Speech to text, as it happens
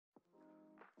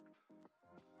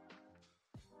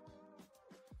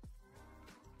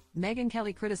Megyn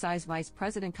Kelly criticized Vice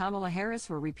President Kamala Harris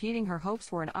for repeating her hopes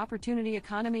for an opportunity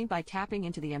economy by tapping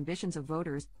into the ambitions of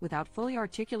voters without fully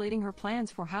articulating her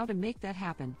plans for how to make that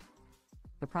happen.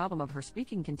 The problem of her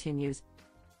speaking continues.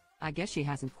 I guess she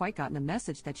hasn't quite gotten the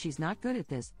message that she's not good at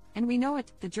this, and we know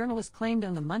it, the journalist claimed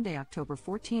on the Monday, October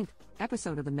 14th,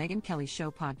 episode of the Megyn Kelly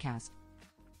Show podcast.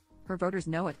 Her voters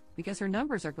know it, because her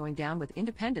numbers are going down with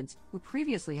independents who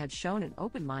previously had shown an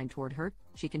open mind toward her,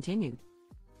 she continued.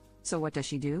 So what does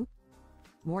she do?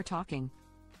 More talking.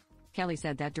 Kelly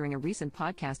said that during a recent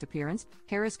podcast appearance,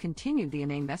 Harris continued the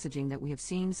inane messaging that we have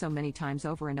seen so many times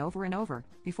over and over and over,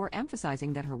 before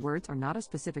emphasizing that her words are not a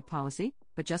specific policy,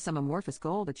 but just some amorphous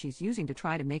goal that she's using to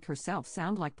try to make herself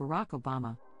sound like Barack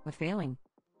Obama, but failing.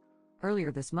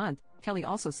 Earlier this month, Kelly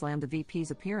also slammed the VP's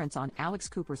appearance on Alex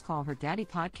Cooper's Call Her Daddy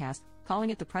podcast,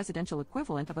 calling it the presidential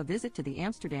equivalent of a visit to the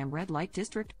Amsterdam red light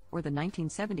district or the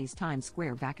 1970s Times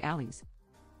Square back alleys.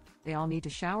 They all need to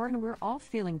shower and we're all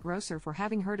feeling grosser for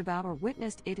having heard about or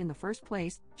witnessed it in the first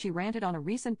place, she ranted on a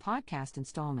recent podcast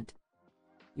installment.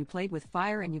 You played with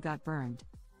fire and you got burned.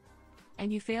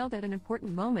 And you failed at an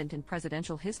important moment in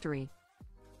presidential history.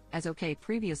 As OK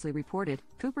previously reported,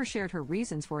 Cooper shared her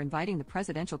reasons for inviting the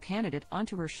presidential candidate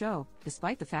onto her show,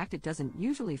 despite the fact it doesn't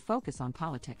usually focus on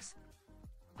politics.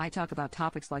 I talk about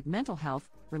topics like mental health,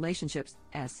 relationships,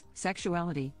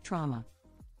 sexuality, trauma.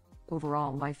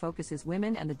 Overall, my focus is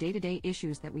women and the day-to-day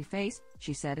issues that we face,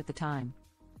 she said at the time.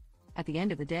 At the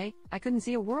end of the day, I couldn't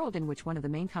see a world in which one of the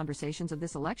main conversations of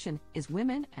this election is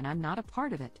women, and I'm not a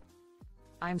part of it.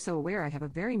 I am so aware I have a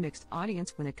very mixed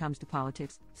audience when it comes to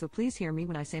politics, so please hear me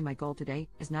when I say my goal today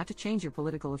is not to change your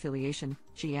political affiliation,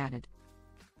 she added.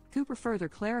 Cooper further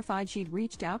clarified she'd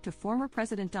reached out to former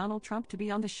President Donald Trump to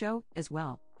be on the show as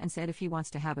well, and said if he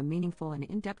wants to have a meaningful and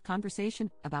in-depth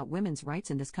conversation about women's rights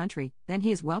in this country, then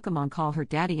he is welcome on Call Her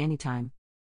Daddy anytime.